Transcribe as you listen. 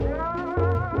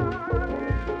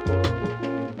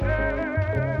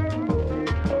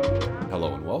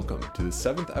welcome to the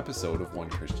 7th episode of One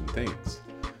Christian Thinks,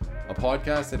 a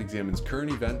podcast that examines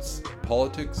current events,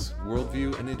 politics,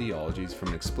 worldview, and ideologies from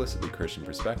an explicitly Christian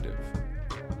perspective.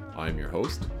 I'm your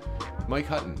host, Mike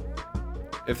Hutton.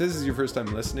 If this is your first time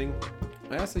listening,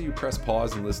 I ask that you press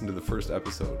pause and listen to the first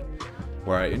episode,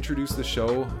 where I introduce the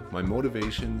show, my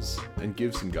motivations, and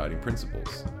give some guiding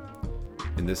principles.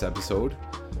 In this episode,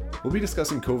 we'll be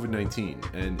discussing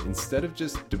COVID-19, and instead of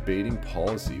just debating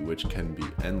policy, which can be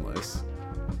endless,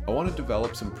 I want to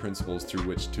develop some principles through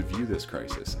which to view this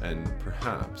crisis, and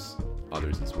perhaps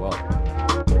others as well.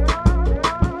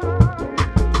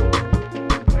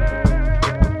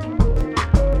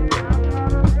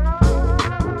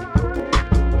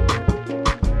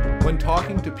 When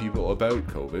talking to people about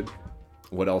COVID,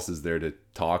 what else is there to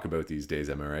talk about these days,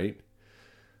 am I right?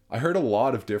 I heard a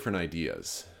lot of different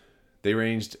ideas. They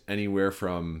ranged anywhere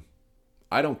from,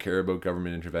 I don't care about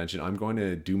government intervention, I'm going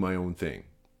to do my own thing,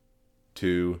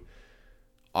 to,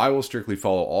 I will strictly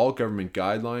follow all government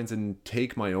guidelines and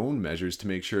take my own measures to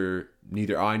make sure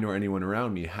neither I nor anyone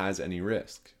around me has any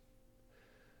risk.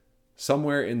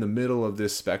 Somewhere in the middle of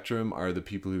this spectrum are the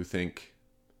people who think,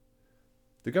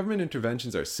 the government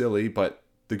interventions are silly, but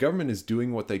the government is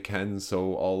doing what they can,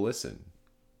 so I'll listen.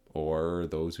 Or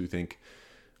those who think,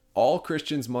 all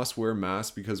Christians must wear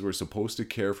masks because we're supposed to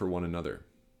care for one another.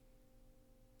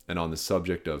 And on the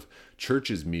subject of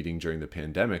churches meeting during the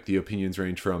pandemic, the opinions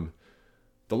range from,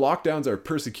 the lockdowns are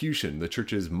persecution, the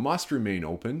churches must remain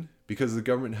open because the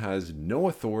government has no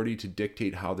authority to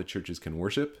dictate how the churches can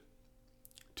worship,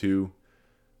 to,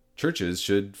 churches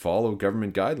should follow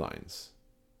government guidelines,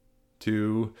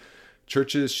 to,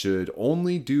 churches should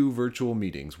only do virtual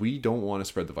meetings. We don't want to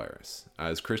spread the virus.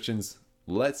 As Christians,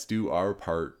 let's do our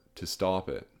part to stop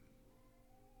it.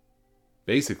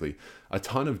 Basically, a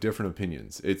ton of different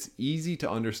opinions. It's easy to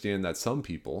understand that some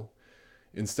people,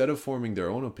 instead of forming their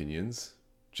own opinions,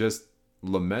 just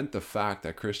lament the fact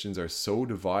that Christians are so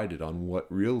divided on what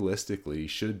realistically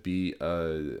should be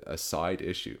a side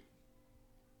issue.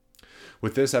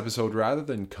 With this episode, rather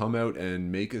than come out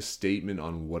and make a statement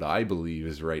on what I believe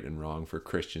is right and wrong for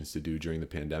Christians to do during the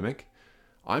pandemic,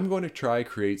 I'm going to try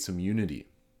create some unity.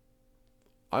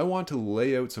 I want to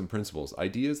lay out some principles,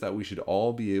 ideas that we should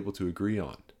all be able to agree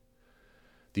on.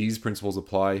 These principles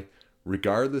apply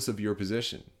regardless of your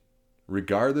position,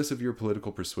 regardless of your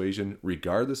political persuasion,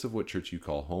 regardless of what church you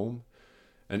call home,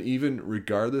 and even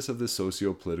regardless of the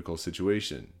socio-political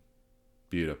situation,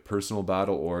 be it a personal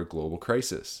battle or a global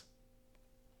crisis.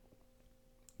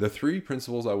 The three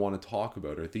principles I want to talk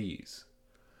about are these.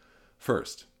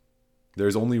 First,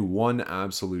 there's only one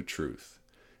absolute truth,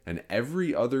 and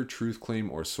every other truth claim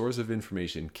or source of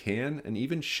information can and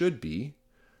even should be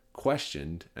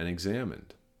questioned and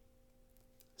examined.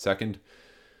 Second,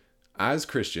 as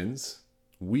Christians,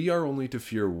 we are only to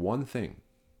fear one thing,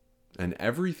 and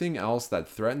everything else that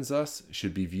threatens us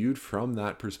should be viewed from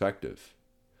that perspective.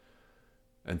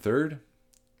 And third,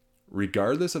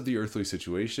 regardless of the earthly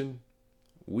situation,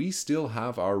 we still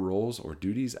have our roles or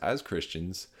duties as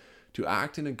Christians to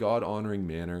act in a God-honoring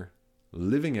manner,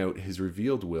 living out his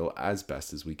revealed will as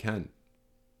best as we can.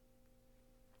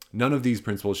 None of these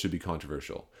principles should be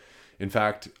controversial. In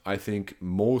fact, I think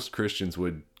most Christians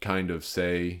would kind of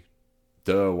say,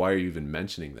 duh, why are you even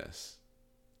mentioning this?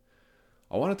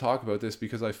 I want to talk about this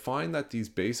because I find that these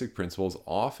basic principles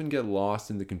often get lost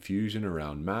in the confusion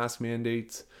around mask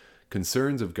mandates,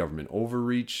 concerns of government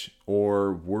overreach,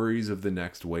 or worries of the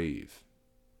next wave.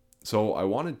 So I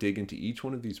want to dig into each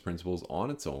one of these principles on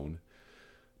its own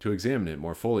to examine it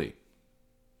more fully.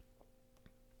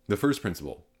 The first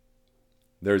principle,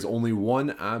 there is only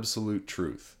one absolute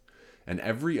truth, and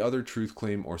every other truth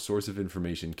claim or source of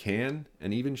information can,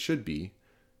 and even should be,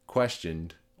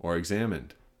 questioned or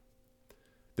examined.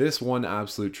 This one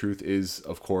absolute truth is,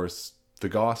 of course, the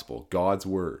gospel, God's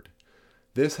word.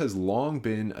 This has long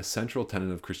been a central tenet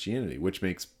of Christianity, which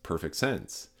makes perfect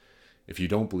sense. If you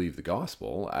don't believe the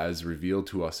gospel, as revealed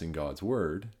to us in God's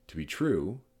word, to be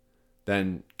true,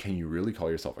 then can you really call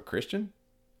yourself a Christian?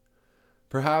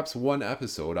 Perhaps one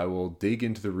episode I will dig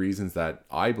into the reasons that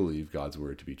I believe God's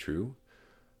word to be true.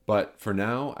 But for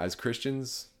now, as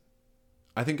Christians,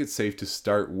 I think it's safe to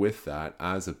start with that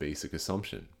as a basic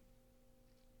assumption.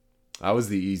 That was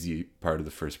the easy part of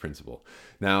the first principle.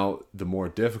 Now, the more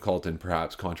difficult and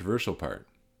perhaps controversial part.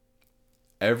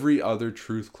 Every other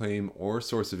truth claim or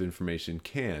source of information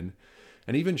can,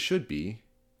 and even should be,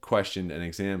 questioned and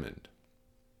examined.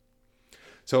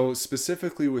 So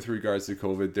specifically with regards to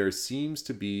COVID, there seems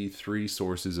to be three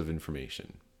sources of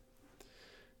information.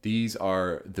 These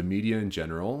are the media in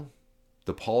general,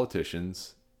 the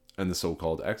politicians, and the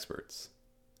so-called experts.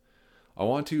 I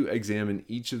want to examine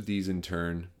each of these in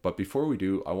turn, but before we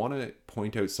do, I want to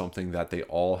point out something that they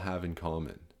all have in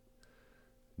common.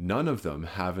 None of them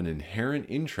have an inherent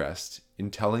interest in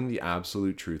telling the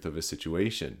absolute truth of a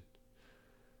situation.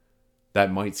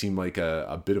 That might seem like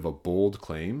a bit of a bold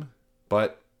claim,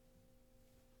 but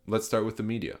let's start with the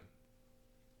media.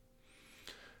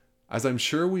 As I'm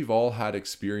sure we've all had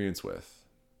experience with,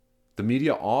 the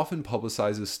media often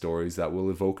publicizes stories that will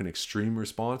evoke an extreme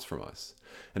response from us.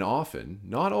 And often,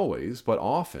 not always, but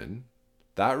often,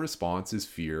 that response is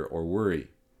fear or worry.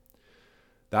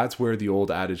 That's where the old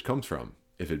adage comes from.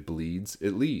 If it bleeds,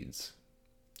 it leads.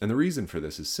 And the reason for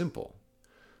this is simple.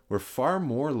 We're far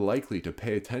more likely to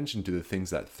pay attention to the things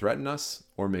that threaten us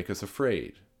or make us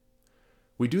afraid.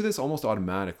 We do this almost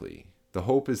automatically. The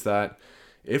hope is that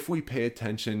if we pay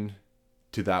attention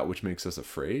to that which makes us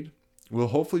afraid, we'll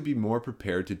hopefully be more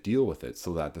prepared to deal with it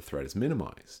so that the threat is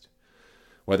minimized.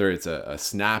 Whether it's a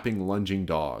snapping, lunging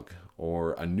dog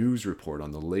or a news report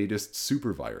on the latest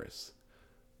super virus,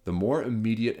 the more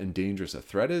immediate and dangerous a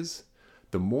threat is,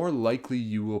 the more likely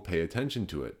you will pay attention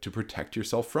to it to protect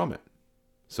yourself from it.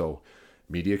 So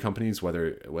media companies,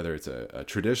 whether it's a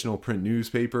traditional print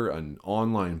newspaper, an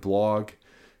online blog,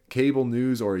 cable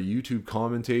news, or a YouTube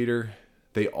commentator,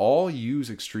 they all use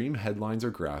extreme headlines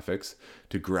or graphics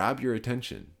to grab your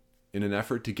attention in an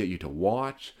effort to get you to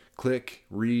watch, click,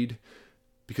 read,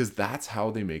 because that's how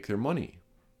they make their money.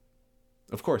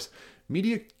 Of course,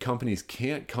 media companies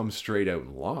can't come straight out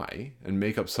and lie and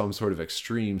make up some sort of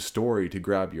extreme story to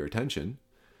grab your attention,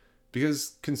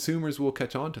 because consumers will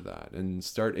catch on to that and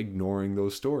start ignoring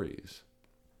those stories.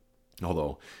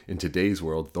 Although, in today's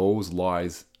world, those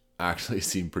lies actually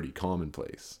seem pretty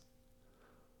commonplace.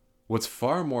 What's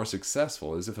far more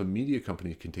successful is if a media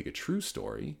company can take a true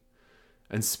story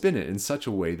and spin it in such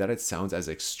a way that it sounds as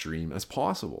extreme as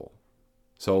possible.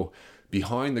 So,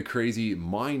 behind the crazy,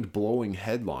 mind-blowing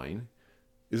headline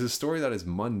is a story that is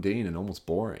mundane and almost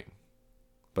boring.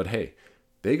 But hey,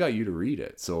 they got you to read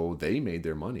it, so they made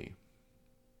their money.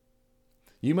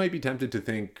 You might be tempted to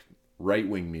think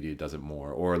right-wing media does it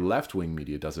more, or left-wing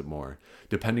media does it more,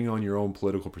 depending on your own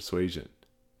political persuasion.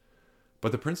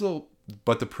 But the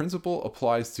principle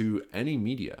applies to any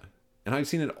media, and I've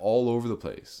seen it all over the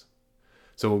place.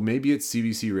 So maybe it's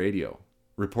CBC Radio,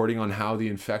 reporting on how the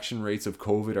infection rates of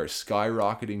COVID are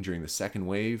skyrocketing during the second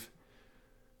wave,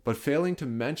 but failing to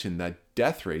mention that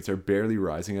death rates are barely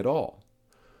rising at all.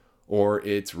 Or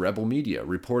it's Rebel Media,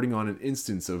 reporting on an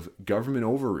instance of government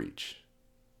overreach,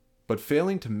 but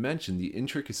failing to mention the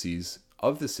intricacies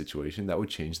of the situation that would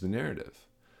change the narrative.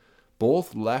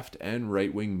 Both left and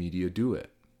right-wing media do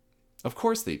it. Of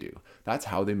course they do. That's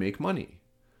how they make money.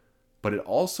 But it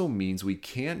also means we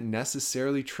can't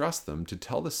necessarily trust them to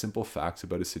tell the simple facts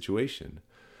about a situation,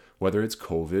 whether it's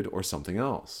COVID or something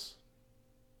else.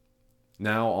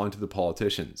 Now on to the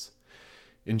politicians.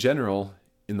 In general,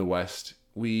 in the West,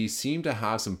 we seem to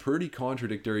have some pretty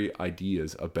contradictory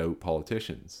ideas about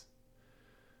politicians.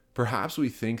 Perhaps we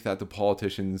think that the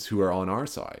politicians who are on our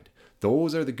side,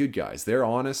 those are the good guys. They're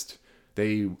honest.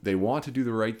 They want to do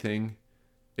the right thing.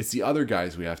 It's the other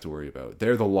guys we have to worry about.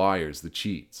 They're the liars, the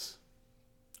cheats.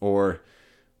 Or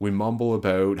we mumble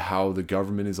about how the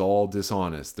government is all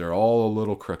dishonest. They're all a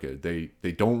little crooked.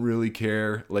 They don't really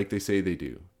care like they say they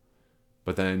do.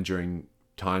 But then during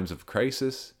times of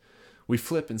crisis, we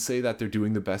flip and say that they're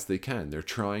doing the best they can. They're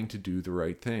trying to do the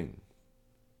right thing.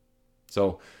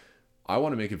 So I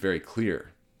want to make it very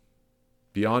clear.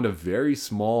 Beyond a very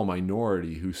small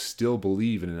minority who still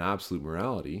believe in an absolute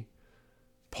morality,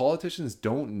 politicians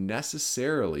don't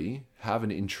necessarily have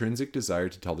an intrinsic desire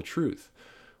to tell the truth,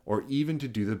 or even to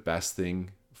do the best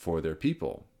thing for their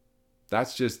people.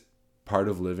 That's just part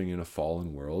of living in a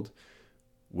fallen world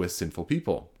with sinful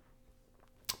people.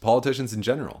 Politicians in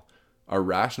general are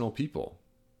rational people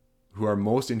who are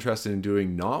most interested in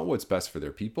doing not what's best for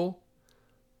their people,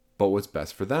 but what's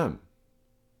best for them.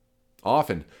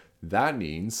 Often, that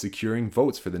means securing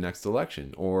votes for the next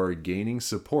election or gaining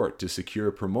support to secure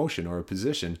a promotion or a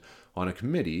position on a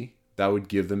committee that would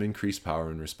give them increased power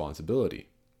and responsibility.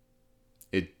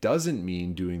 It doesn't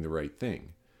mean doing the right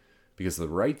thing, because the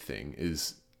right thing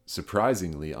is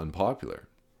surprisingly unpopular.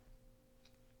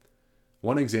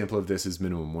 One example of this is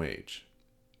minimum wage.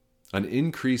 An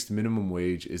increased minimum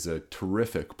wage is a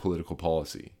terrific political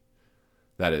policy.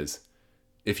 That is,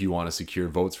 if you want to secure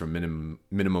votes from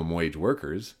minimum wage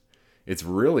workers, it's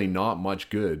really not much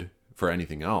good for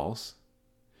anything else.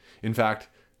 In fact,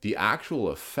 the actual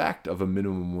effect of a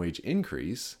minimum wage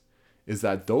increase is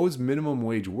that those minimum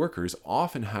wage workers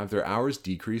often have their hours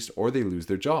decreased or they lose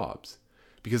their jobs,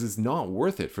 because it's not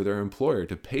worth it for their employer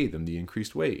to pay them the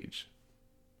increased wage.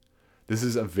 This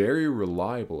is a very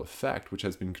reliable effect which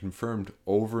has been confirmed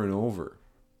over and over.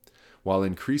 While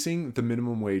increasing the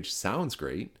minimum wage sounds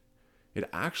great, it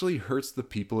actually hurts the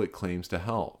people it claims to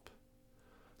help.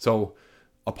 So,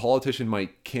 a politician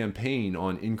might campaign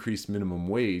on increased minimum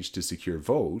wage to secure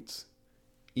votes,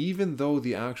 even though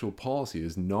the actual policy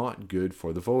is not good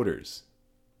for the voters.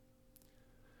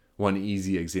 One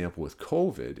easy example with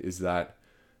COVID is that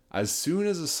as soon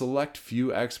as a select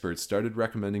few experts started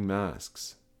recommending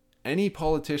masks, any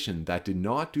politician that did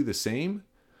not do the same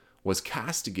was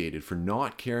castigated for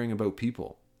not caring about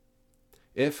people.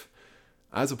 If,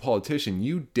 as a politician,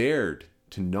 you dared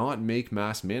to not make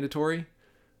masks mandatory,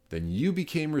 then you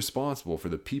became responsible for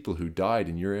the people who died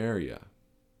in your area.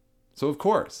 So of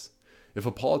course, if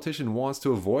a politician wants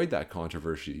to avoid that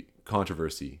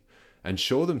controversy and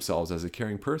show themselves as a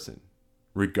caring person,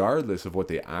 regardless of what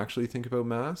they actually think about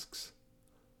masks,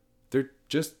 they're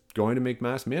just going to make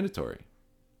masks mandatory.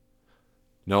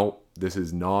 No, this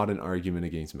is not an argument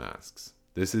against masks.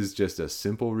 This is just a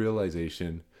simple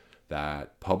realization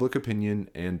that public opinion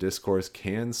and discourse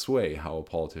can sway how a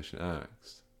politician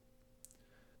acts.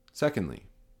 Secondly,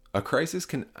 a crisis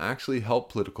can actually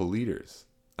help political leaders,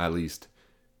 at least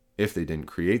if they didn't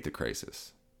create the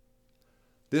crisis.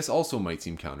 This also might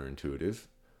seem counterintuitive,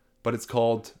 but it's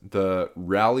called the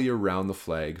rally around the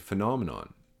flag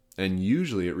phenomenon, and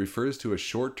usually it refers to a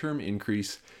short-term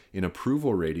increase in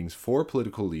approval ratings for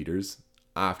political leaders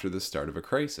after the start of a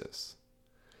crisis.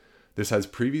 This has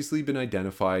previously been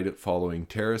identified following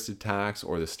terrorist attacks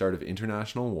or the start of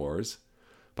international wars,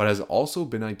 but has also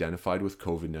been identified with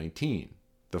COVID-19,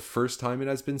 the first time it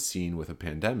has been seen with a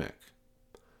pandemic.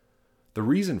 The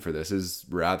reason for this is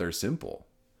rather simple.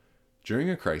 During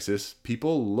a crisis,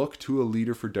 people look to a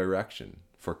leader for direction,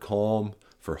 for calm,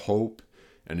 for hope,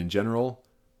 and in general,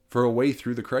 for a way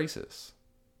through the crisis.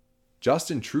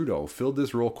 Justin Trudeau filled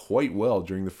this role quite well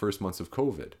during the first months of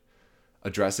COVID,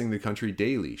 addressing the country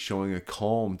daily, showing a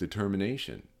calm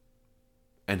determination.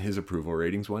 And his approval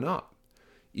ratings went up,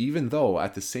 even though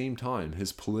at the same time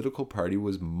his political party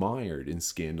was mired in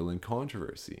scandal and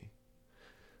controversy.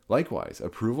 Likewise,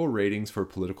 approval ratings for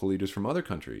political leaders from other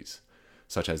countries,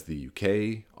 such as the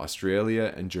UK,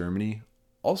 Australia, and Germany,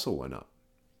 also went up.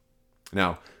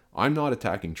 Now, I'm not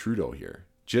attacking Trudeau here,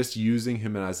 just using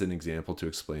him as an example to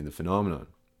explain the phenomenon.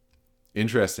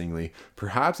 Interestingly,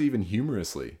 perhaps even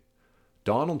humorously,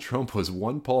 Donald Trump was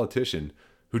one politician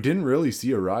who didn't really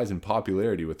see a rise in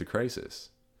popularity with the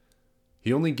crisis.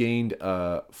 He only gained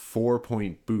a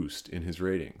 4-point boost in his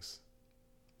ratings.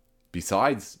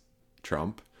 Besides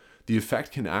Trump, the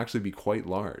effect can actually be quite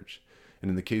large. And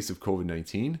in the case of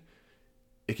COVID-19,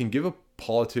 it can give a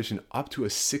politician up to a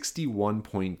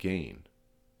 61-point gain.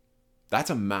 That's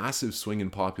a massive swing in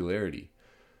popularity.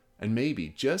 And maybe,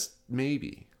 just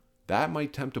maybe, that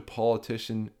might tempt a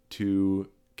politician to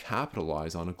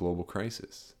capitalize on a global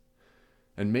crisis.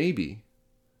 And maybe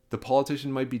the politician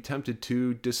might be tempted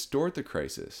to distort the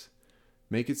crisis,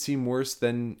 make it seem worse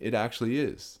than it actually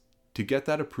is, to get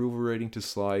that approval rating to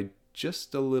slide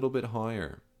just a little bit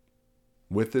higher.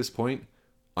 With this point,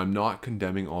 I'm not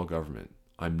condemning all government.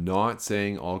 I'm not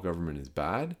saying all government is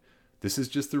bad. This is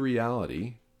just the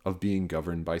reality of being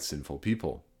governed by sinful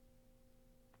people.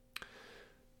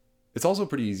 It's also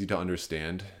pretty easy to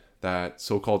understand that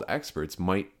so-called experts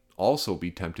might also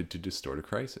be tempted to distort a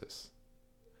crisis.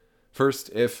 First,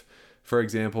 if, for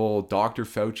example, Dr.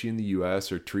 Fauci in the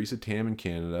US or Theresa Tam in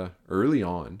Canada early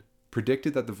on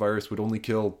predicted that the virus would only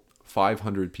kill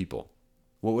 500 people,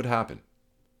 what would happen?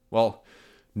 Well,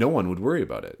 no one would worry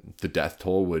about it. The death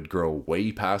toll would grow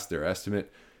way past their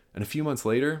estimate, and a few months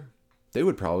later, they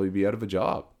would probably be out of a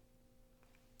job.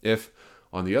 If,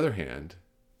 on the other hand,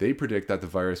 they predict that the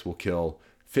virus will kill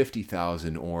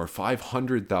 50,000 or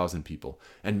 500,000 people,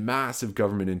 and massive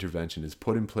government intervention is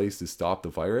put in place to stop the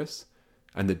virus,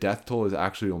 and the death toll is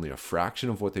actually only a fraction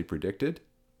of what they predicted,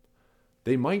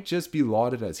 they might just be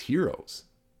lauded as heroes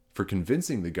for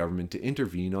convincing the government to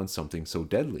intervene on something so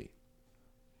deadly.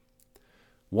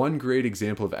 One great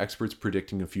example of experts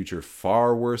predicting a future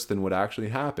far worse than what actually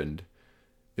happened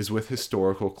is with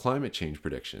historical climate change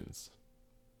predictions.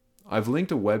 I've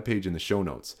linked a webpage in the show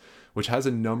notes, which has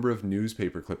a number of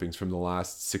newspaper clippings from the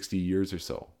last 60 years or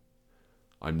so.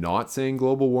 I'm not saying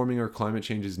global warming or climate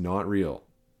change is not real.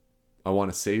 I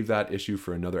want to save that issue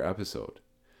for another episode.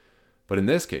 But in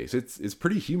this case, it's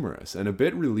pretty humorous and a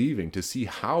bit relieving to see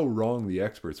how wrong the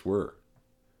experts were.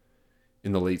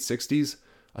 In the late 60s,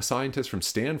 a scientist from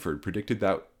Stanford predicted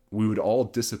that we would all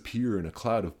disappear in a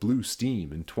cloud of blue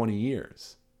steam in 20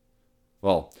 years.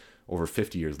 Well, over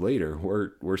 50 years later,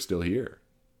 we're still here.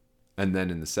 And then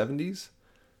in the 70s,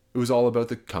 it was all about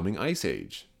the coming ice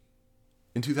age.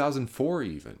 In 2004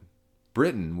 even,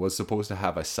 Britain was supposed to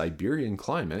have a Siberian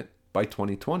climate by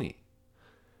 2020.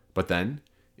 But then,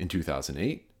 in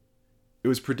 2008, it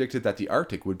was predicted that the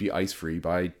Arctic would be ice-free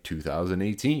by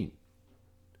 2018.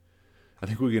 I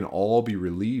think we can all be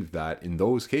relieved that in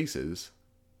those cases,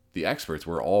 the experts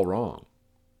were all wrong.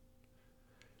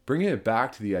 Bringing it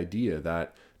back to the idea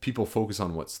that people focus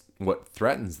on what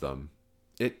threatens them,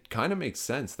 it kind of makes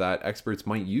sense that experts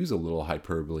might use a little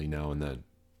hyperbole now and then.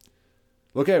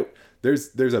 Look out,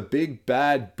 there's a big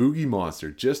bad boogie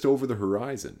monster just over the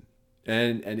horizon.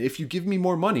 And if you give me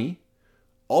more money,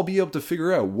 I'll be able to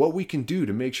figure out what we can do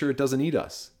to make sure it doesn't eat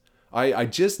us. I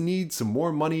just need some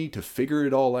more money to figure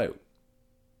it all out.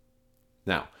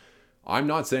 Now, I'm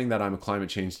not saying that I'm a climate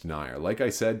change denier. Like I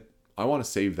said, I want to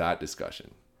save that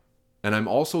discussion. And I'm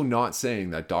also not saying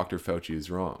that Dr. Fauci is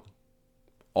wrong.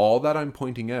 All that I'm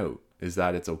pointing out is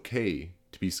that it's okay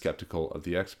to be skeptical of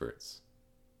the experts.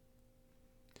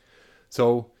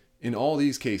 So, in all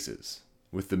these cases,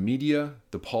 with the media,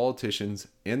 the politicians,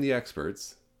 and the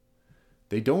experts,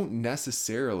 they don't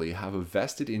necessarily have a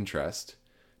vested interest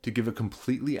to give a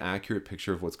completely accurate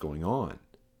picture of what's going on.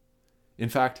 In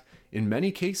fact, in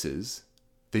many cases,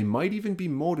 they might even be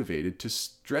motivated to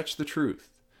stretch the truth,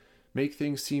 make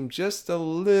things seem just a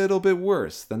little bit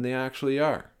worse than they actually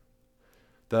are.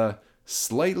 The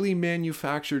slightly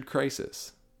manufactured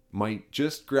crisis might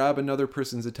just grab another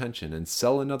person's attention and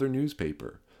sell another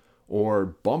newspaper, or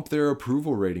bump their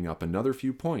approval rating up another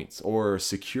few points, or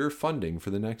secure funding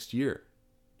for the next year.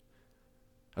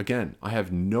 Again, I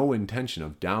have no intention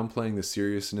of downplaying the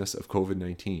seriousness of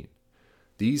COVID-19.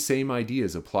 These same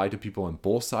ideas apply to people on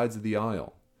both sides of the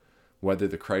aisle, whether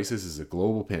the crisis is a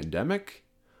global pandemic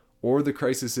or the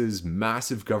crisis is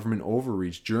massive government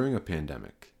overreach during a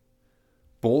pandemic.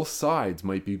 Both sides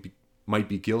might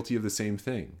be guilty of the same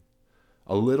thing.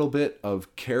 A little bit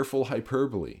of careful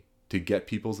hyperbole to get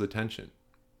people's attention.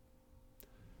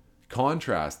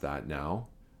 Contrast that now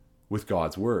with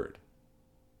God's Word.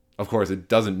 Of course, it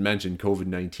doesn't mention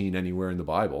COVID-19 anywhere in the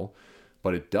Bible,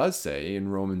 but it does say in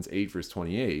Romans 8 verse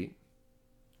 28,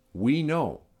 we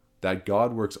know that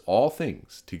God works all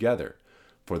things together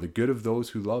for the good of those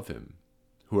who love him,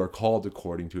 who are called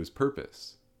according to his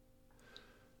purpose.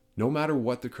 No matter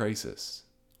what the crisis,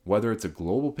 whether it's a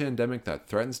global pandemic that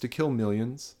threatens to kill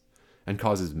millions and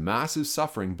causes massive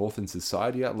suffering both in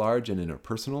society at large and in our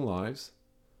personal lives,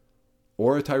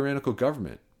 or a tyrannical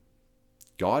government,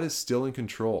 God is still in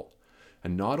control.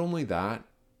 And not only that,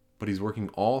 but he's working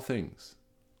all things,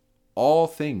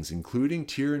 including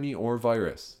tyranny or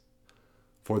virus,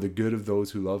 for the good of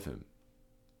those who love him.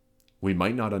 We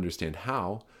might not understand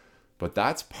how, but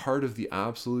that's part of the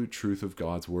absolute truth of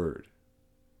God's word.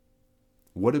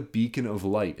 What a beacon of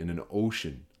light in an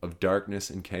ocean of darkness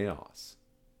and chaos.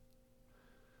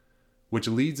 Which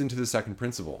leads into the second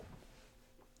principle.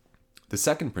 The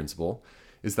second principle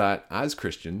is that as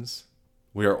Christians,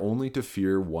 we are only to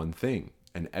fear one thing,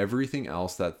 and everything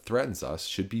else that threatens us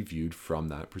should be viewed from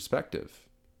that perspective.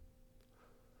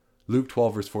 Luke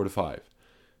 12 verse 4 to 5.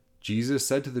 Jesus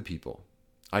said to the people,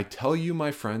 I tell you,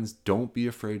 my friends, don't be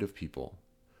afraid of people.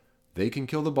 They can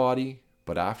kill the body,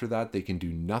 but after that they can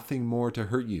do nothing more to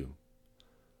hurt you.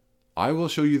 I will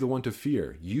show you the one to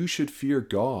fear. You should fear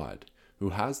God,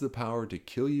 who has the power to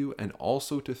kill you and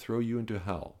also to throw you into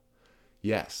hell.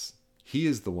 Yes, he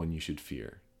is the one you should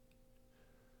fear.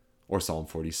 Or Psalm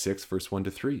 46 verse 1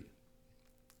 to 3.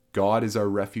 God is our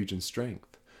refuge and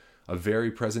strength, a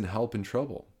very present help in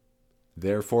trouble.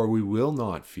 Therefore we will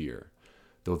not fear,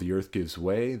 though the earth gives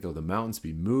way, though the mountains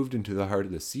be moved into the heart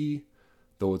of the sea,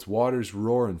 though its waters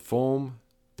roar and foam,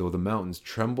 though the mountains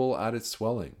tremble at its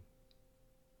swelling.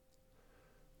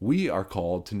 We are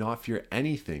called to not fear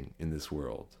anything in this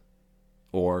world.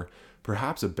 Or,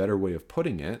 perhaps a better way of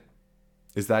putting it,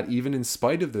 is that even in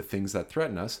spite of the things that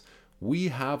threaten us, we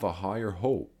have a higher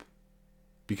hope.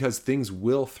 Because things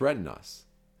will threaten us.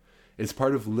 It's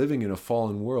part of living in a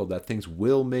fallen world that things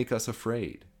will make us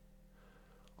afraid.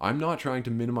 I'm not trying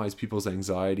to minimize people's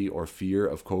anxiety or fear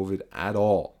of COVID at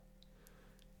all.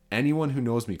 Anyone who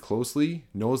knows me closely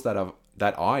knows that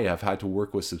I have had to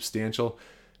work with substantial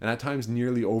and at times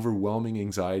nearly overwhelming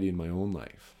anxiety in my own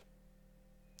life.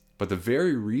 But the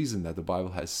very reason that the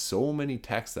Bible has so many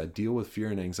texts that deal with fear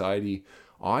and anxiety,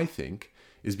 I think,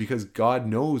 is because God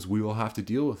knows we will have to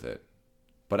deal with it.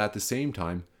 But at the same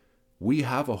time, we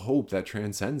have a hope that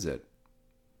transcends it.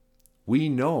 We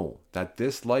know that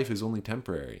this life is only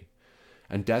temporary,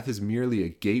 and death is merely a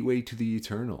gateway to the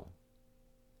eternal.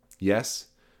 Yes,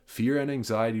 fear and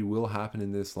anxiety will happen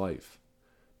in this life,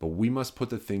 but we must put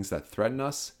the things that threaten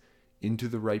us into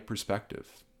the right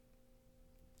perspective.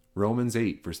 Romans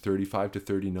 8, verse 35 to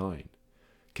 39.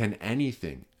 Can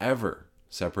anything ever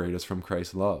separate us from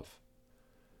Christ's love?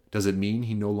 Does it mean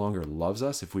he no longer loves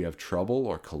us if we have trouble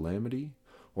or calamity,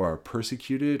 or are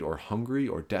persecuted, or hungry,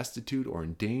 or destitute, or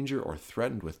in danger, or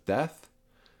threatened with death?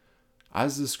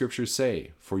 As the scriptures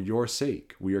say, for your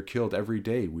sake we are killed every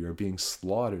day, we are being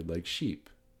slaughtered like sheep.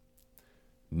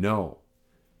 No,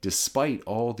 despite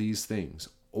all these things,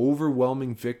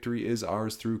 overwhelming victory is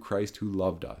ours through Christ who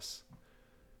loved us.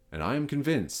 And I am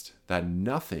convinced that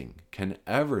nothing can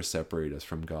ever separate us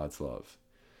from God's love.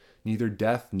 Neither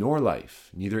death nor life,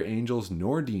 neither angels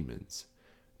nor demons,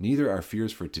 neither our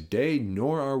fears for today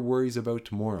nor our worries about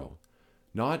tomorrow,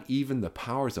 not even the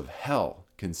powers of hell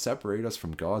can separate us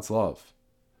from God's love.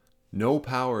 No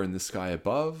power in the sky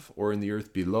above or in the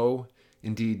earth below,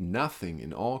 indeed nothing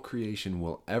in all creation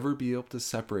will ever be able to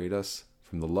separate us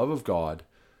from the love of God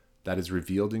that is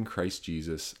revealed in Christ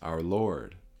Jesus our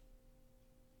Lord.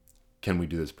 Can we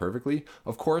do this perfectly?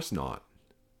 Of course not.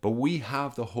 But we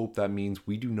have the hope that means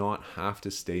we do not have to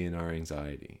stay in our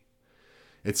anxiety.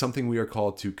 It's something we are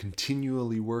called to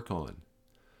continually work on.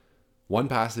 One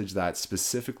passage that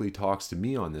specifically talks to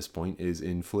me on this point is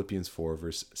in Philippians 4,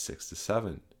 verse 6 to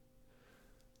 7.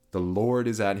 The Lord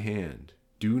is at hand.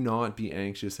 Do not be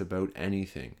anxious about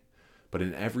anything, but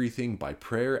in everything by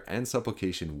prayer and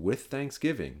supplication with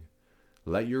thanksgiving,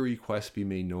 let your requests be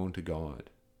made known to God.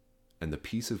 And the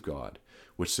peace of God,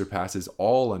 which surpasses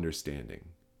all understanding,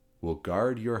 will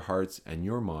guard your hearts and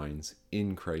your minds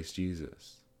in Christ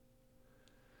Jesus.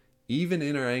 Even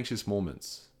in our anxious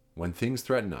moments, when things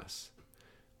threaten us,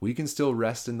 we can still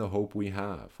rest in the hope we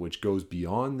have, which goes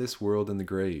beyond this world and the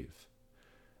grave.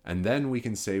 And then we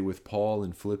can say with Paul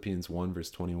in Philippians 1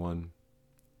 verse 21,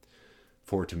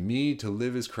 for to me to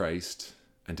live is Christ,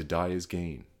 and to die is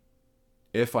gain.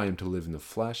 If I am to live in the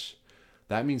flesh,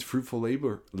 that means fruitful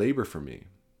labor for me.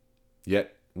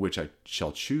 Yet which I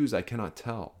shall choose I cannot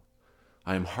tell.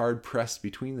 I am hard pressed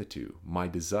between the two. My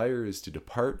desire is to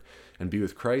depart and be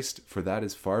with Christ, for that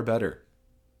is far better.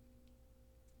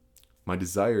 My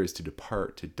desire is to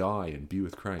depart, to die, and be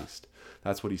with Christ.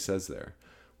 That's what he says there.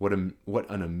 What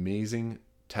an amazing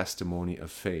testimony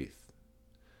of faith.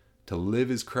 To live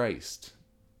is Christ,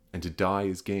 and to die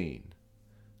is gain.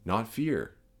 Not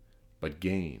fear, but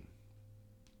gain.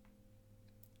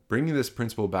 Bringing this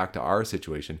principle back to our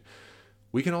situation,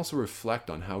 we can also reflect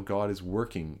on how God is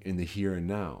working in the here and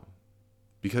now,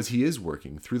 because he is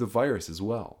working through the virus as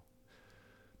well.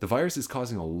 The virus is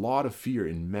causing a lot of fear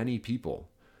in many people.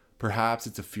 Perhaps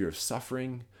it's a fear of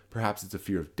suffering, perhaps it's a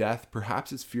fear of death,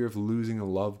 perhaps it's fear of losing a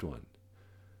loved one.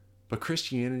 But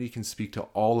Christianity can speak to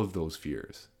all of those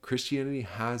fears. Christianity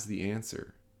has the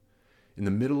answer. In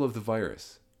the middle of the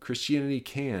virus, Christianity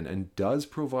can and does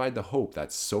provide the hope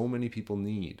that so many people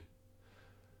need.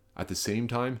 At the same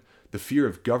time, the fear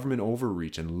of government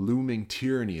overreach and looming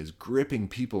tyranny is gripping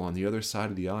people on the other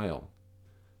side of the aisle.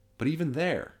 But even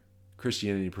there,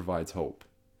 Christianity provides hope.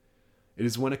 It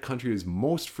is when a country is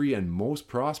most free and most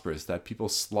prosperous that people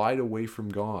slide away from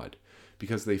God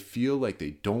because they feel like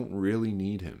they don't really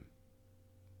need him.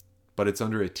 But it's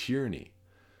under a tyranny,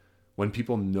 when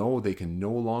people know they can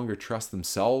no longer trust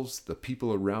themselves, the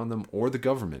people around them, or the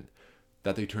government,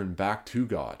 that they turn back to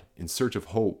God in search of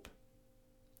hope.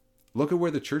 Look at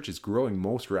where the church is growing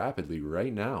most rapidly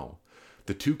right now.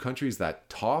 The two countries that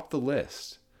top the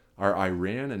list are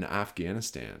Iran and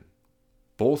Afghanistan.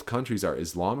 Both countries are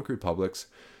Islamic republics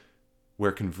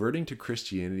where converting to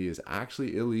Christianity is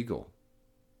actually illegal.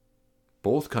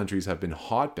 Both countries have been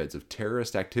hotbeds of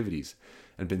terrorist activities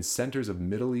and been centers of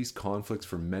Middle East conflicts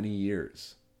for many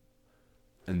years.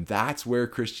 And that's where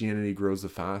Christianity grows the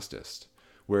fastest,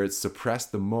 where it's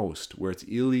suppressed the most, where it's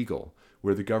illegal,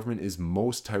 where the government is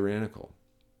most tyrannical.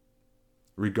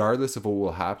 Regardless of what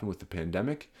will happen with the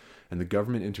pandemic and the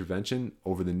government intervention,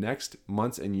 over the next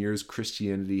months and years,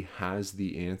 Christianity has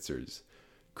the answers.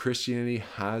 Christianity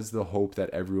has the hope that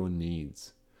everyone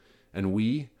needs. And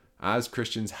we, as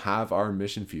Christians, have our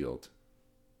mission field.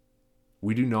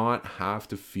 We do not have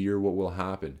to fear what will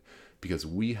happen because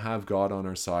we have God on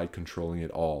our side controlling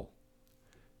it all.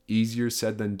 Easier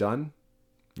said than done?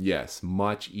 Yes,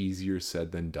 much easier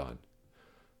said than done.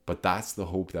 But that's the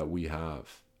hope that we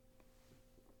have.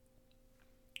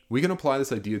 We can apply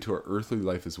this idea to our earthly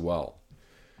life as well.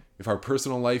 If our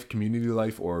personal life, community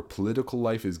life, or political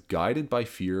life is guided by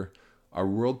fear, our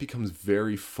world becomes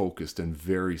very focused and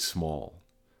very small.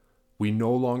 We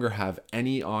no longer have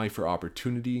any eye for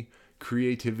opportunity,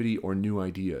 creativity, or new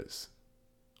ideas.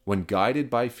 When guided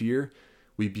by fear,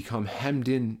 we become hemmed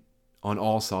in on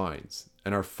all sides,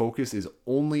 and our focus is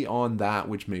only on that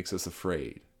which makes us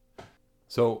afraid.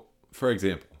 So, for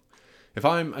example, If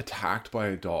I'm attacked by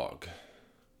a dog,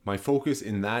 my focus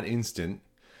in that instant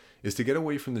is to get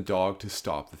away from the dog to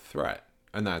stop the threat.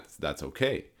 And that's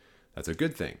okay. That's a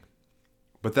good thing.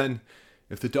 But then,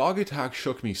 if the dog attack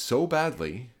shook me so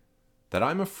badly that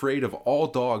I'm afraid of all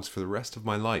dogs for the rest of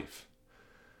my life,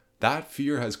 that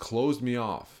fear has closed me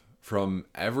off from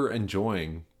ever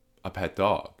enjoying a pet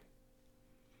dog.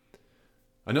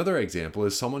 Another example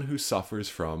is someone who suffers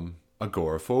from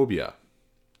agoraphobia.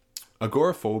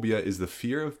 Agoraphobia is the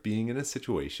fear of being in a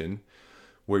situation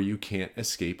where you can't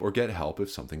escape or get help if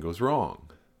something goes wrong.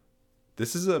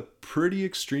 This is a pretty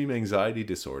extreme anxiety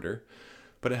disorder,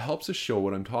 but it helps us show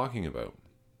what I'm talking about.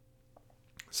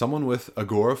 Someone with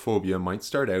agoraphobia might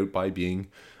start out by being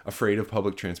afraid of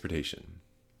public transportation,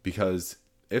 because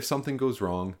if something goes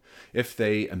wrong, if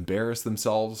they embarrass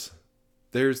themselves,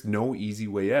 there's no easy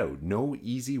way out, no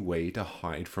easy way to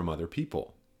hide from other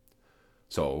people.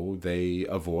 So they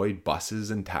avoid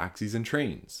buses and taxis and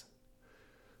trains.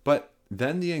 But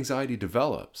then the anxiety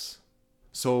develops.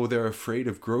 So they're afraid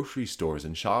of grocery stores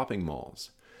and shopping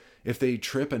malls. If they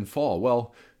trip and fall,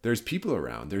 well, there's people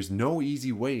around. There's no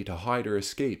easy way to hide or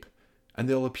escape, and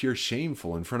they'll appear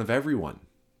shameful in front of everyone.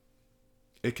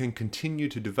 It can continue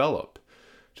to develop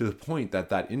to the point that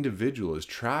that individual is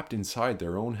trapped inside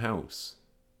their own house.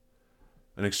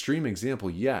 An extreme example,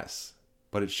 yes,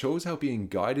 but it shows how being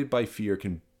guided by fear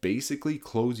can basically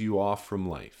close you off from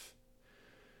life.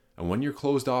 And when you're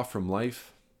closed off from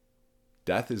life,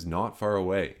 death is not far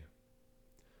away.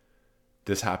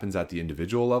 This happens at the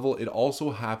individual level. It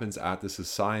also happens at the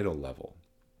societal level.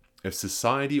 If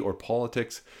society or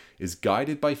politics is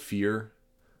guided by fear,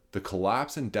 the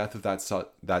collapse and death of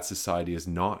that society is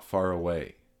not far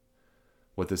away.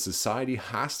 What the society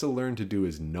has to learn to do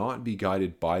is not be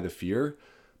guided by the fear,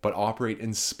 but operate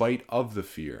in spite of the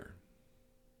fear.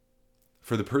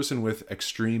 For the person with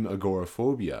extreme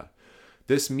agoraphobia,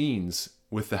 this means,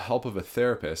 with the help of a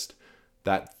therapist,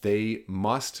 that they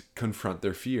must confront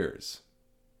their fears.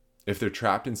 If they're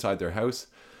trapped inside their house,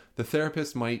 the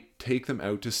therapist might take them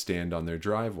out to stand on their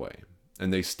driveway,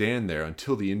 and they stand there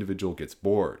until the individual gets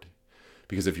bored.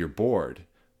 Because if you're bored,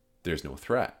 there's no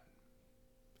threat.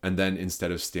 And then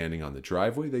instead of standing on the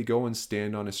driveway, they go and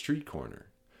stand on a street corner,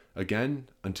 again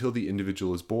until the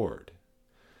individual is bored.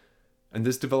 And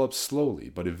this develops slowly,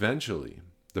 but eventually,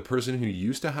 the person who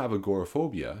used to have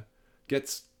agoraphobia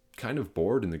gets kind of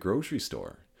bored in the grocery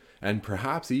store. And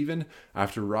perhaps even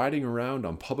after riding around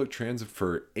on public transit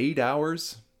for 8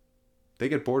 hours, they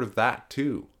get bored of that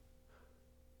too.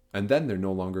 And then they're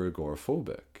no longer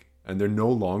agoraphobic, and they're no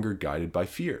longer guided by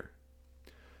fear.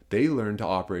 They learn to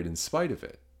operate in spite of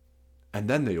it, and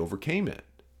then they overcame it.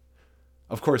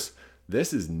 Of course,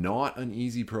 this is not an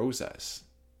easy process.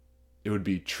 It would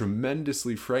be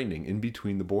tremendously frightening in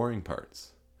between the boring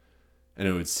parts. And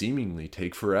it would seemingly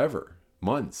take forever,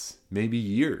 months, maybe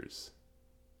years.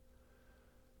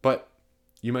 But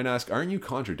you might ask, aren't you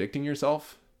contradicting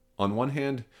yourself? On one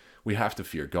hand, we have to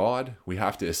fear God. We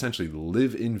have to essentially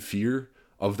live in fear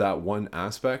of that one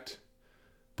aspect.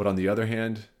 But on the other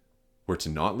hand, we're to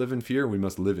not live in fear. We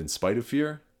must live in spite of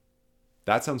fear.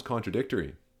 That sounds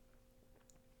contradictory.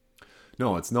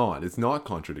 No, it's not. It's not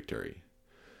contradictory.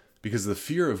 Because the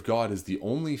fear of God is the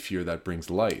only fear that brings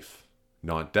life,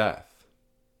 not death.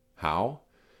 How?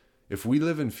 If we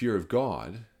live in fear of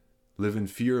God, live in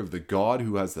fear of the God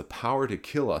who has the power to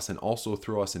kill us and also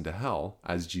throw us into hell,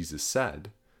 as Jesus said,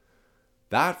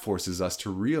 that forces us to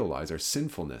realize our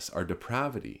sinfulness, our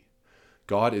depravity.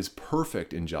 God is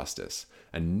perfect in justice,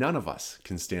 and none of us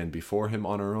can stand before him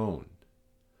on our own.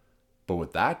 But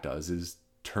what that does is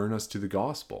turn us to the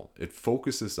gospel. It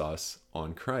focuses us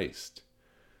on Christ.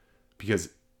 Because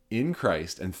in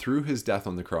Christ and through his death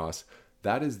on the cross,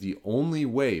 that is the only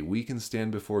way we can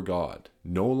stand before God,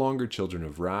 no longer children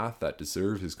of wrath that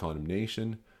deserve his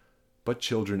condemnation, but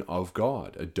children of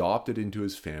God, adopted into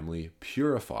his family,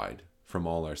 purified from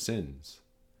all our sins.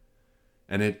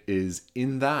 And it is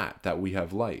in that we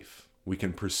have life. We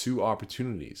can pursue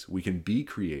opportunities. We can be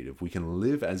creative. We can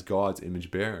live as God's image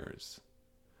bearers.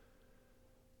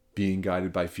 Being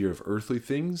guided by fear of earthly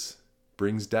things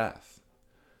brings death,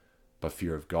 but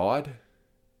fear of God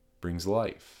brings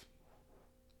life.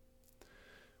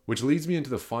 Which leads me into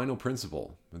the final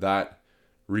principle, that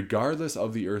regardless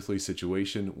of the earthly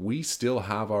situation, we still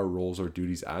have our roles or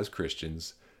duties as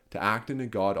Christians to act in a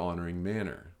God-honoring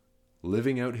manner,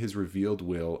 living out his revealed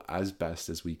will as best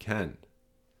as we can.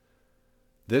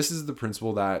 This is the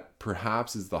principle that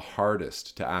perhaps is the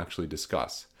hardest to actually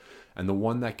discuss, and the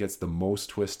one that gets the most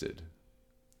twisted.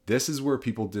 This is where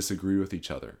people disagree with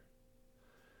each other.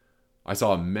 I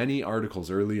saw many articles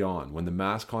early on when the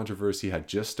mask controversy had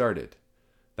just started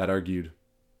that argued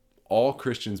all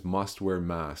Christians must wear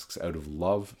masks out of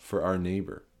love for our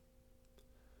neighbor.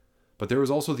 But there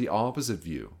was also the opposite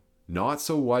view, not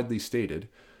so widely stated,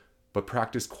 but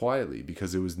practiced quietly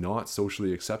because it was not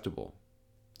socially acceptable.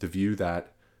 The view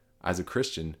that, as a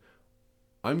Christian,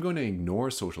 I'm going to ignore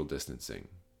social distancing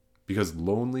because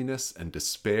loneliness and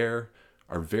despair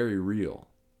are very real,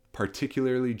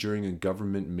 particularly during a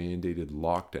government-mandated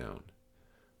lockdown.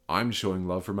 I'm showing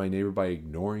love for my neighbor by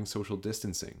ignoring social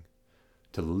distancing.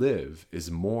 To live is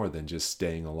more than just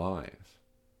staying alive.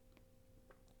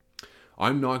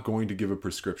 I'm not going to give a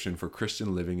prescription for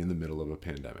Christian living in the middle of a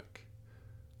pandemic.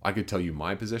 I could tell you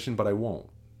my position, but I won't,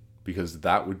 because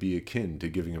that would be akin to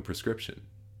giving a prescription.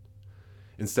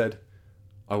 Instead,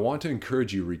 I want to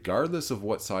encourage you, regardless of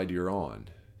what side you're on,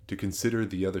 to consider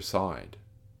the other side.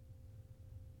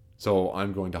 So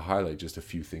I'm going to highlight just a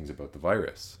few things about the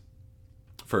virus.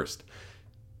 First,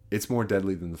 it's more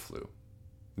deadly than the flu.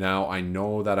 Now, I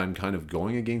know that I'm kind of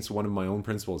going against one of my own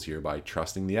principles here by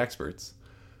trusting the experts,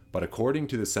 but according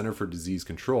to the Center for Disease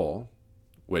Control,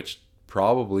 which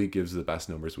probably gives the best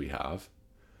numbers we have,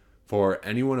 for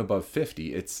anyone above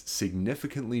 50, it's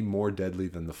significantly more deadly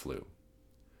than the flu.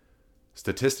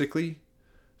 Statistically,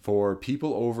 for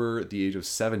people over the age of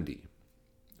 70,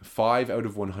 5 out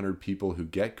of 100 people who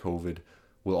get COVID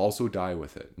will also die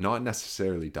with it. Not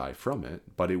necessarily die from it,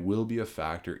 but it will be a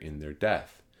factor in their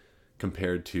death,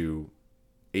 compared to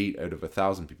 8 out of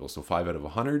 1,000 people. So 5 out of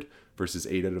 100 versus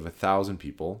 8 out of 1,000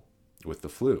 people with the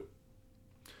flu.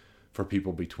 For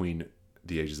people between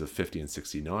the ages of 50 and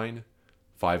 69,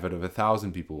 5 out of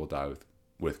 1,000 people will die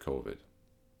with COVID.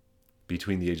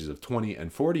 Between the ages of 20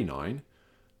 and 49,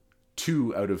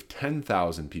 2 out of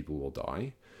 10,000 people will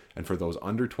die. And for those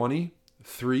under 20,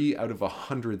 3 out of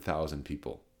 100,000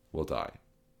 people will die.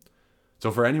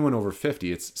 So for anyone over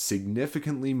 50, it's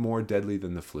significantly more deadly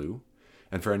than the flu.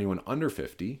 And for anyone under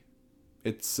 50,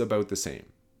 it's about the same.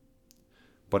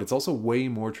 But it's also way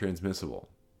more transmissible,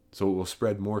 so it will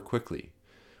spread more quickly,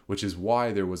 which is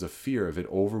why there was a fear of it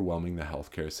overwhelming the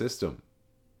healthcare system.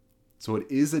 So it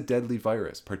is a deadly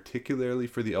virus, particularly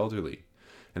for the elderly,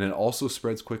 and it also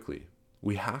spreads quickly.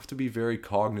 We have to be very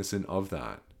cognizant of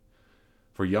that.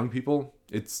 For young people,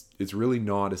 it's really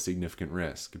not a significant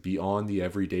risk beyond the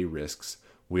everyday risks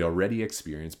we already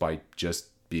experience by just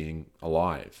being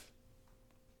alive.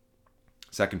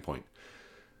 Second point,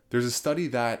 there's a study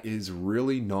that is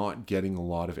really not getting a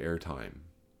lot of airtime,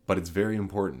 but it's very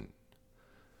important.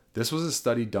 This was a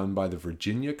study done by the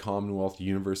Virginia Commonwealth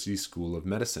University School of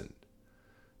Medicine.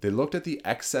 They looked at the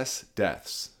excess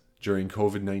deaths during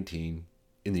COVID-19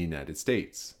 in the United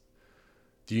States.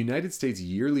 The United States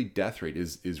yearly death rate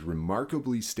is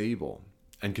remarkably stable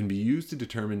and can be used to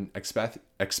determine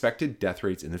expected death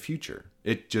rates in the future.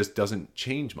 It just doesn't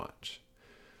change much.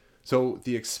 So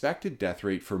the expected death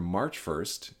rate for March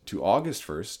 1st to August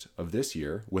 1st of this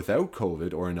year, without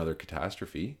COVID or another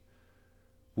catastrophe,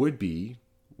 would be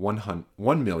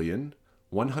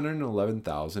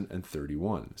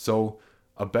 1,111,031. So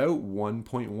about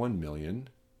 1.1 million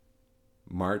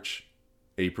March,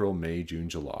 April, May, June,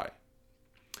 July.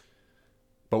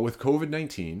 But with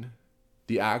COVID-19,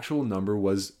 the actual number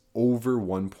was over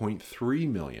 1.3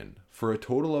 million for a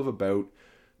total of about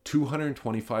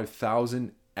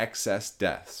 225,000 excess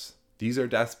deaths. These are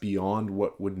deaths beyond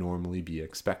what would normally be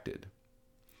expected.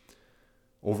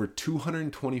 Over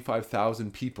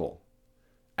 225,000 people,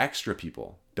 extra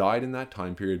people, died in that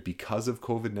time period because of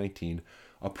COVID-19,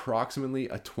 approximately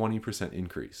a 20%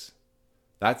 increase.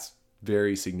 That's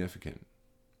very significant.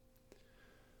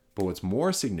 But what's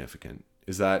more significant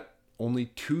is that only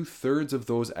 2/3 of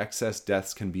those excess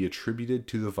deaths can be attributed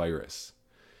to the virus.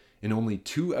 In only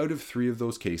 2 out of 3 of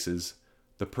those cases,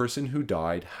 the person who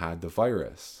died had the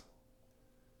virus.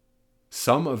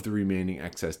 Some of the remaining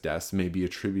excess deaths may be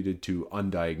attributed to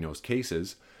undiagnosed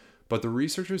cases, but the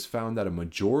researchers found that a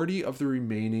majority of the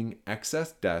remaining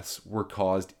excess deaths were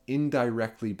caused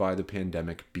indirectly by the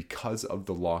pandemic because of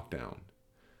the lockdown.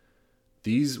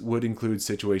 These would include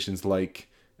situations like,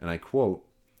 and I quote,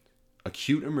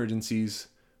 acute emergencies,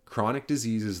 chronic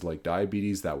diseases like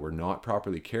diabetes that were not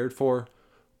properly cared for,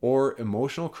 or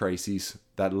emotional crises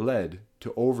that led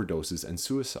to overdoses and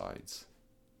suicides.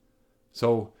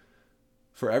 So,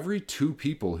 for every 2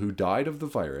 people who died of the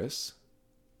virus,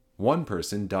 1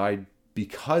 person died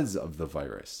because of the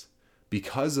virus,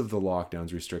 because of the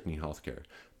lockdowns restricting healthcare,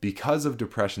 because of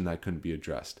depression that couldn't be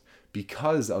addressed,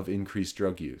 because of increased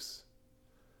drug use.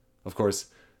 Of course,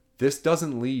 this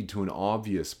doesn't lead to an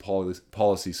obvious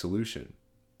policy solution,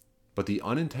 but the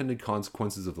unintended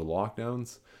consequences of the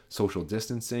lockdowns, social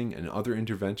distancing, and other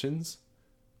interventions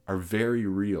are very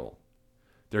real.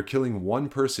 They're killing one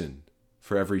person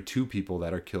for every 2 people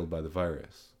that are killed by the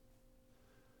virus.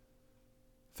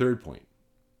 Third point.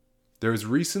 There was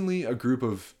recently a group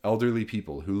of elderly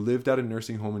people who lived at a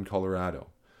nursing home in Colorado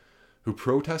who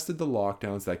protested the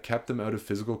lockdowns that kept them out of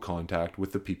physical contact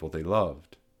with the people they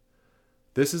loved.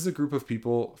 This is a group of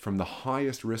people from the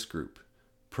highest risk group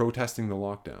protesting the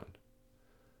lockdown.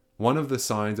 One of the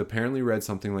signs apparently read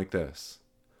something like this: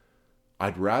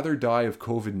 "I'd rather die of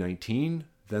COVID-19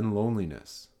 than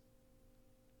loneliness."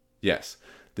 Yes,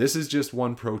 this is just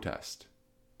one protest,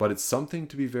 but it's something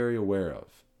to be very aware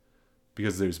of,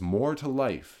 because there's more to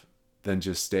life than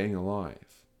just staying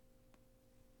alive.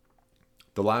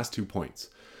 The last 2 points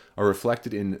are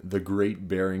reflected in the Great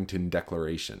Barrington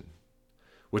Declaration,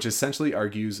 which essentially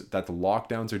argues that the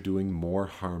lockdowns are doing more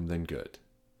harm than good.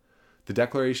 The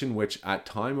declaration, which at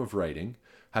time of writing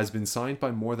has been signed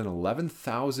by more than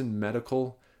 11,000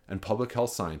 medical and public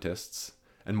health scientists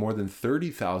and more than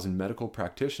 30,000 medical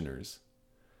practitioners,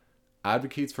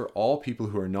 advocates for all people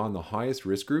who are not in the highest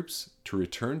risk groups to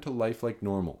return to life like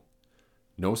normal.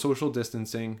 No social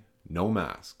distancing, no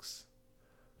masks.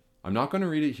 I'm not going to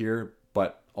read it here,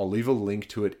 but I'll leave a link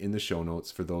to it in the show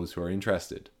notes for those who are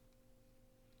interested.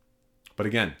 But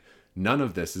again, none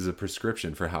of this is a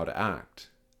prescription for how to act.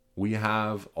 We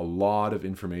have a lot of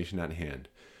information at hand,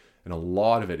 and a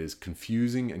lot of it is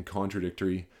confusing and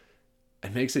contradictory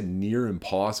and makes it near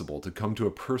impossible to come to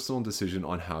a personal decision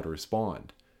on how to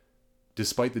respond,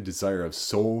 despite the desire of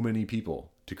so many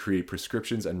people to create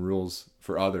prescriptions and rules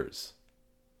for others.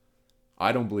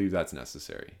 I don't believe that's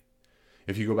necessary.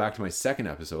 If you go back to my second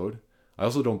episode, I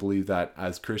also don't believe that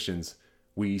as Christians,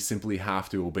 we simply have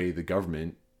to obey the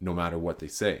government no matter what they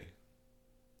say.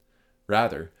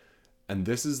 Rather, and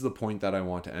this is the point that I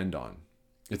want to end on,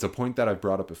 it's a point that I've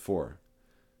brought up before,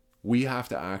 we have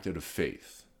to act out of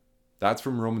faith. That's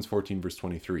from Romans 14, verse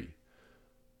 23.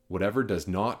 Whatever does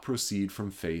not proceed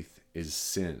from faith is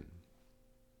sin.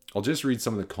 I'll just read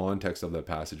some of the context of that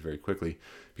passage very quickly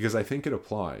because I think it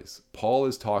applies. Paul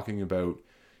is talking about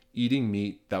eating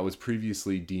meat that was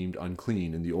previously deemed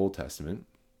unclean in the Old Testament,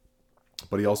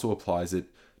 but he also applies it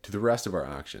to the rest of our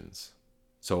actions.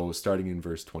 So starting in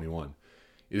verse 21,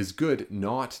 it is good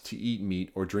not to eat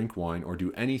meat or drink wine or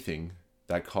do anything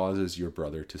that causes your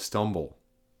brother to stumble.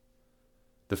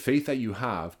 The faith that you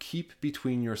have, keep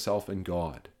between yourself and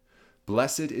God.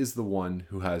 Blessed is the one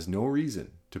who has no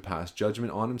reason to pass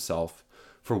judgment on himself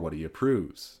for what he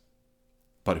approves.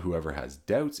 But whoever has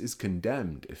doubts is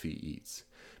condemned if he eats,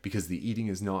 because the eating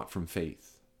is not from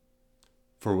faith.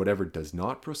 For whatever does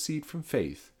not proceed from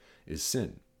faith is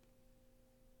sin.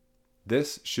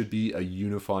 This should be a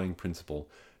unifying principle,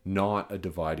 not a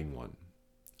dividing one.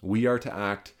 We are to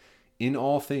act in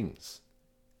all things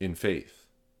in faith,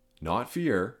 not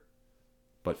fear,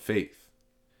 but faith.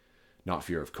 Not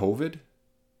fear of COVID,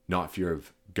 not fear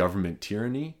of government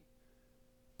tyranny,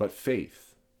 but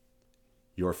faith.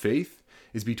 Your faith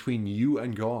is between you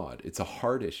and God. It's a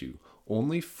heart issue,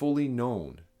 only fully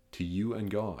known to you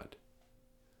and God.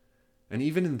 And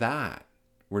even in that,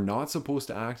 we're not supposed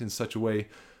to act in such a way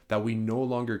that we no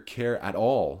longer care at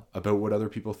all about what other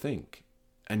people think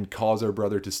and cause our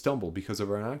brother to stumble because of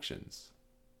our actions.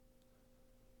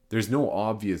 There's no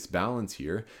obvious balance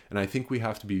here, and I think we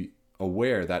have to be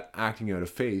aware that acting out of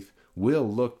faith will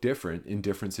look different in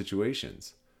different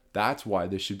situations. That's why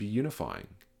this should be unifying.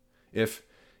 If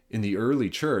in the early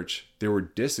church there were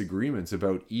disagreements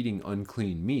about eating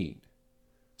unclean meat,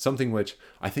 something which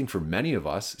I think for many of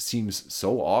us seems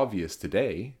so obvious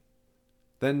today,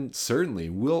 then certainly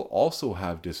we'll also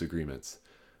have disagreements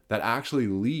that actually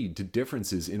lead to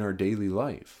differences in our daily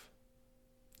life.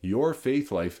 Your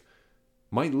faith life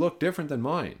might look different than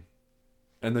mine,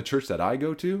 and the church that I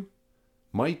go to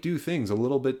might do things a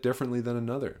little bit differently than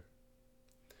another.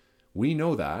 We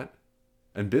know that,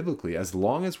 and biblically, as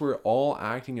long as we're all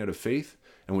acting out of faith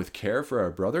and with care for our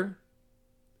brother,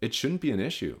 it shouldn't be an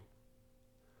issue.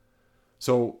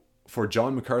 So, for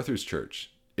John MacArthur's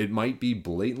church, it might be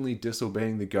blatantly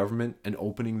disobeying the government and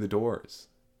opening the doors.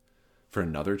 For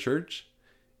another church,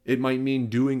 it might mean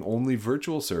doing only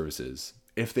virtual services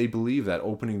if they believe that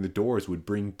opening the doors would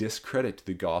bring discredit to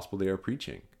the gospel they are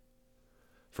preaching.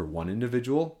 For one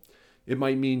individual, it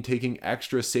might mean taking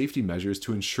extra safety measures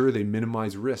to ensure they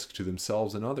minimize risk to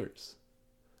themselves and others.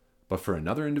 But for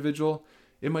another individual,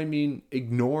 it might mean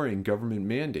ignoring government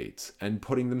mandates and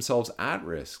putting themselves at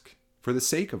risk for the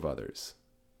sake of others.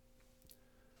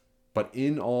 But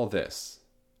in all this,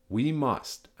 we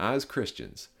must, as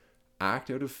Christians,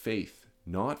 act out of faith,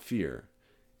 not fear,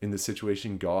 in the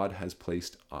situation God has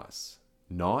placed us,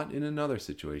 not in another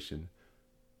situation,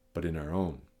 but in our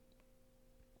own.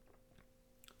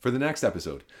 For the next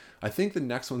episode, I think the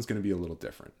next one's going to be a little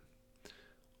different.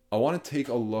 I want to take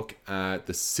a look at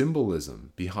the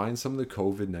symbolism behind some of the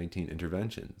COVID-19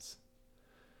 interventions.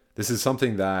 This is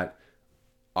something that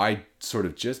I sort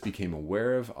of just became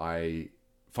aware of. I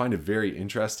find it very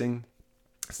interesting.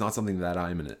 It's not something that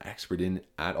I'm an expert in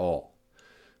at all.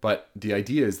 But the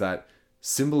idea is that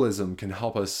symbolism can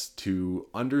help us to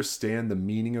understand the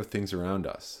meaning of things around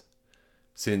us.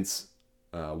 Since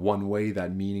one way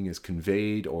that meaning is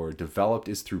conveyed or developed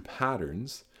is through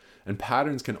patterns, and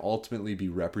patterns can ultimately be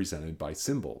represented by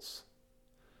symbols.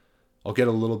 I'll get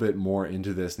a little bit more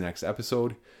into this next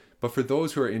episode, but for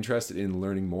those who are interested in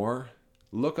learning more,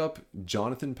 look up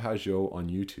Jonathan Pageau on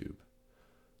YouTube.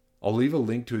 I'll leave a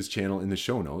link to his channel in the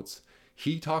show notes.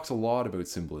 He talks a lot about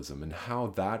symbolism and how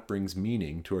that brings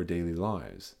meaning to our daily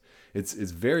lives. It's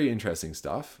very interesting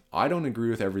stuff. I don't agree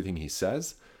with everything he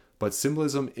says, but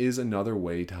symbolism is another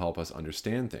way to help us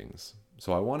understand things.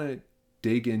 So I want to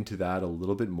dig into that a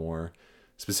little bit more,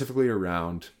 specifically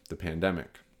around the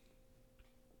pandemic.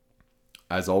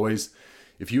 As always,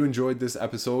 if you enjoyed this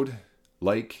episode,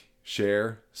 like,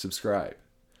 share, subscribe.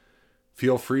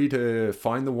 Feel free to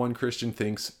find the One Christian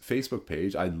Thinks Facebook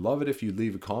page. I'd love it if you'd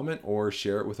leave a comment or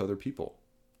share it with other people.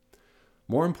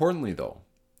 More importantly, though,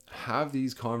 have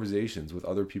these conversations with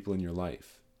other people in your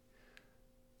life.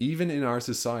 Even in our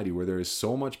society where there is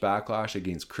so much backlash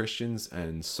against Christians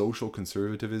and social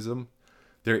conservatism,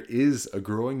 there is a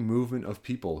growing movement of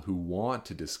people who want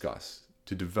to discuss,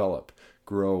 to develop,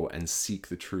 grow, and seek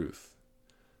the truth.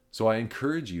 So I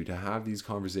encourage you to have these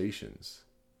conversations.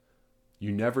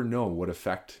 You never know what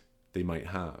effect they might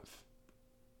have.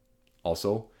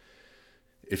 Also,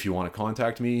 if you want to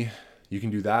contact me, you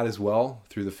can do that as well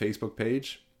through the Facebook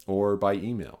page or by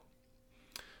email.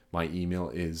 My email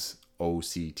is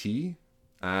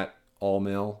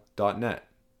oct@allmail.net.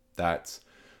 That's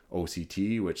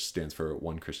OCT, which stands for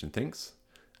One Christian Thinks,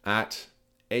 at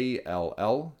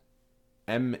allmail.net.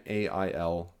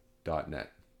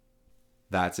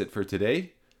 That's it for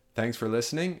today. Thanks for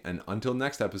listening, and until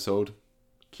next episode,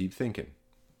 keep thinking.